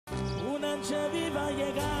está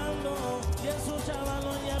llegando y es un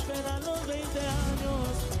chavalón y apenas los 20 años.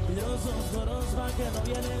 Y los coros va que no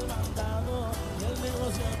viene el mandado y el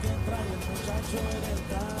negocio que trae el muchacho en el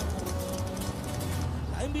carro.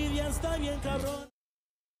 La envidia está bien cabrón.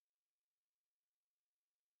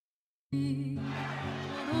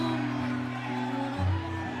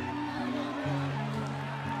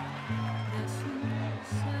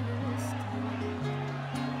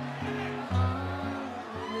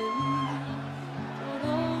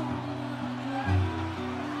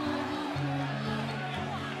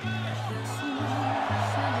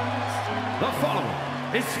 The following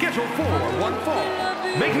is scheduled for one fall,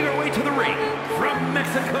 making her way to the ring from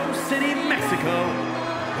Mexico City, Mexico,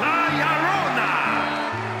 La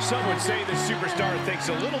Llorona. Some would say the superstar thinks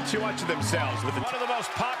a little too much of themselves with one of the most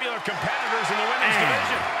popular competitors in the women's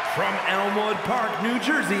division. From Elmwood Park, New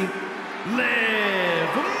Jersey, Liv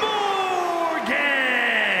Morgan.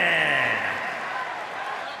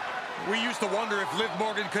 We used to wonder if Liv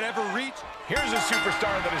Morgan could ever reach. Here's a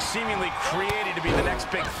superstar that is seemingly created to be the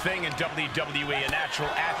next big thing in WWE, a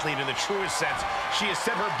natural athlete in the truest sense. She has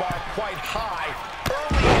set her bar quite high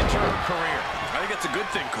early into her career. I think it's a good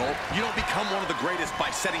thing, Cole. You don't become one of the greatest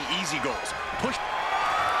by setting easy goals. Push.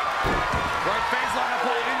 Right face line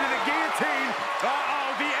applied into the guillotine.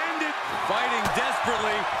 Uh-oh, the end. Fighting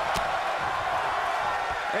desperately.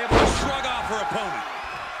 Able to shrug off her opponent.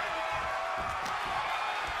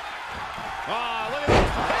 Ah, look at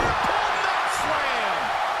this. Slam.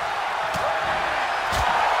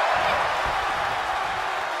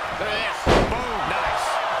 Look at this. Boom. Nice.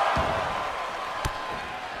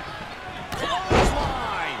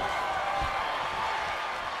 Clothesline.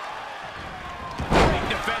 Big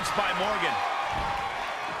defense by Morgan.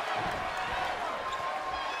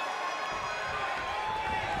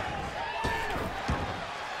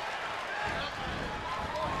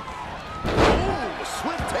 Ooh,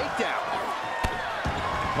 swift takedown.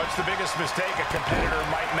 What's the biggest mistake a competitor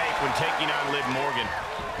might make when taking on Liv Morgan?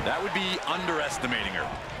 That would be underestimating her.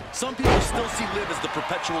 Some people still see Liv as the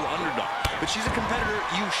perpetual underdog, but she's a competitor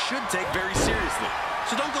you should take very seriously.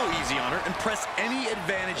 So don't go easy on her and press any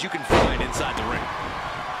advantage you can find inside the ring.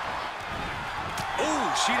 Ooh,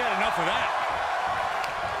 she'd had enough of that.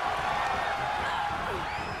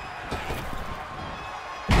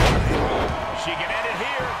 She can end it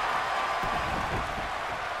here.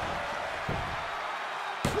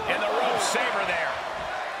 And the rope saver there.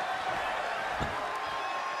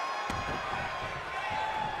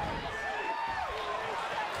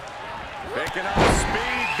 Picking up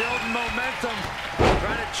speed, building momentum,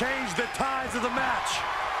 trying to change the tides of the match.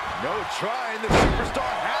 No trying, the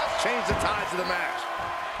superstar has changed the tides of the match.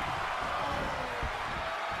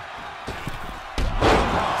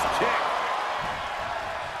 Roundhouse kick.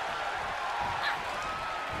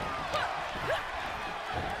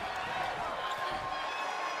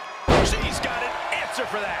 She's got an answer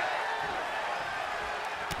for that.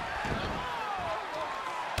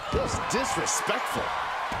 Just disrespectful.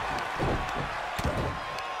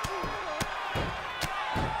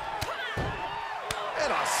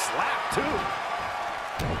 And a slap, too.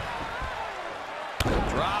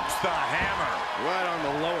 Drops the hammer. Right on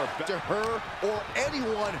the lower back. To her or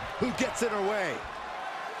anyone who gets in her way.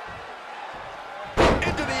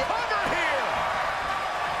 Into the cover here.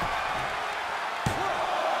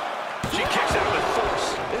 She kicks out with force.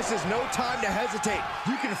 This is no time to hesitate.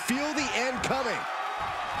 You can feel the end coming.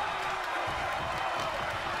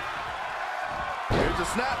 Here's a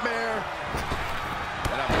snapmare.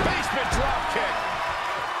 And a basement drop kick.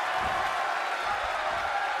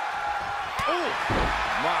 Oh,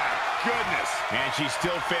 my goodness. And she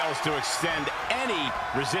still fails to extend any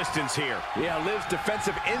resistance here. Yeah, Liv's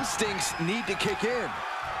defensive instincts need to kick in.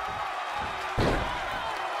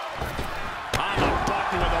 On the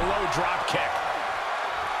button with a low drop kick.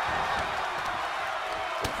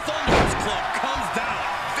 Thunder's club comes down.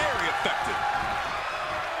 Very effective.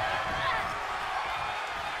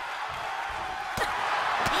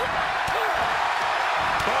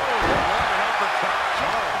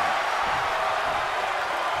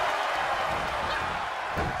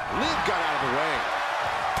 Liv got out of the way.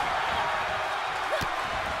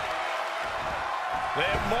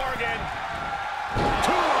 Liv Morgan.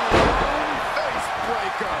 Face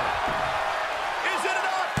breaker. Is it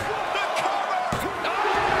enough? The cover.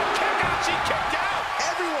 Oh, kick out. She kicked out.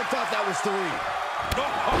 Everyone thought that was 3.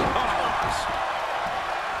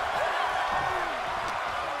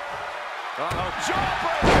 Uh-oh,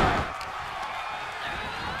 jawbreaker.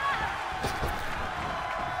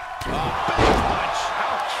 Oh, big punch.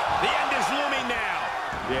 Ouch. The end is looming now.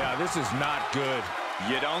 Yeah, this is not good.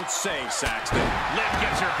 You don't say, Saxton. Liv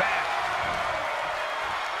gets her back.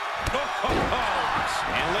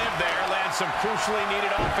 some crucially needed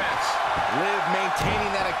offense. Liv maintaining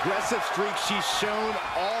that aggressive streak she's shown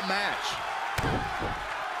all match.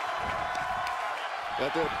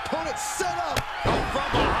 Got the opponent set up. Oh, from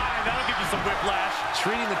behind, that'll give you some whiplash.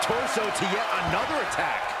 Treating the torso to yet another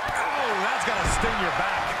attack. Oh, that's got to sting your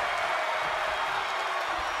back.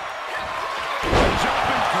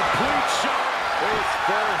 Jumping complete shot. Face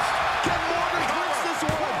first. Can Morgan clinch this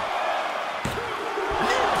one?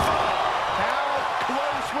 How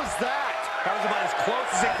close was that? That was about as close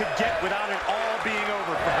as it could get without it all being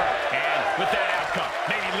over for her. And with that outcome,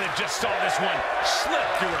 maybe Liv just saw this one slip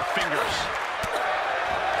through her fingers.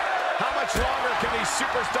 How much longer can these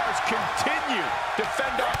superstars continue to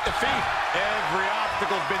fend off defeat? Every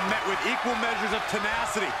obstacle's been met with equal measures of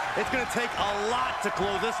tenacity. It's going to take a lot to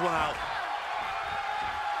close this one out.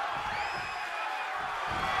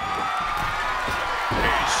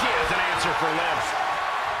 And she has an answer for Liv.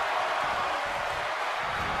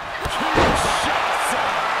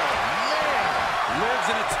 Liv's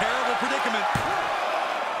in a terrible predicament.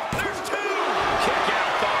 There's two! Kick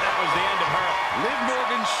out, thought that was the end of her. Liv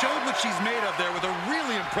Morgan showed what she's made of there with a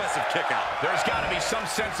really impressive kick out. There's got to be some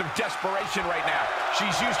sense of desperation right now.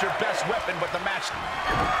 She's used her best weapon, but the match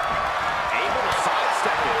able to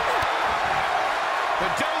sidestep it. The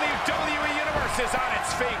WWE Universe is on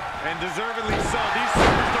its feet. And deservedly so. These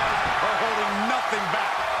superstars are holding nothing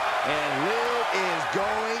back. And Liv is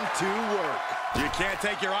going to work. You can't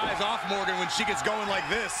take your eyes off Morgan when she gets going like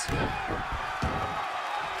this.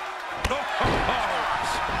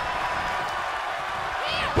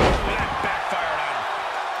 That backfired on him.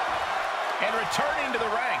 And returning to the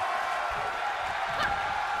ring.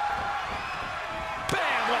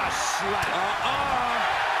 Bam, what a slap.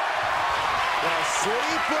 The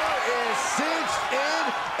sleeper is cinched in,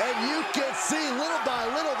 and you can see little by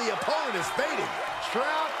little the opponent is fading.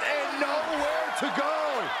 Trapped and nowhere to go.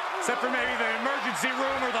 Except for maybe the emergency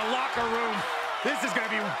room or the locker room. This is going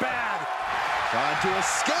to be bad. Trying to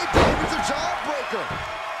escape. It's a jawbreaker.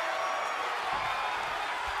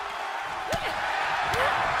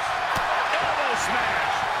 Elbow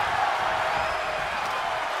smash.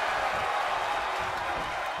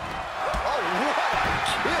 Oh, what a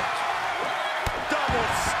kick. Double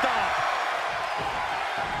stop.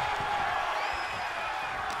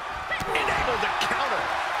 Enabled to counter.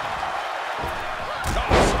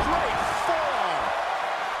 Oh, straight forearm.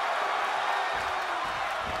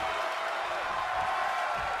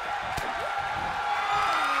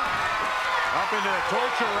 Up into the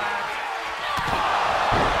torture rack.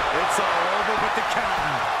 It's all over with the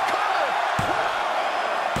counting.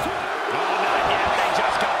 Oh, not yet. They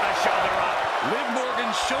just got the shoulder up. Liv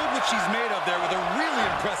Morgan showed what she's made of there with a really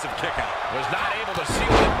impressive kick out. Was not able to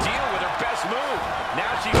seal the deal with her best move.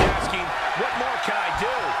 Now she's asking, what more can I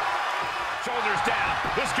do? Shoulders down.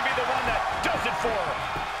 This could be the one that does it for her.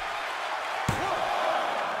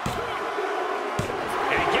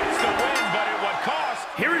 And gets the win, but at what cost?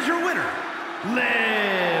 Here is your winner, Liv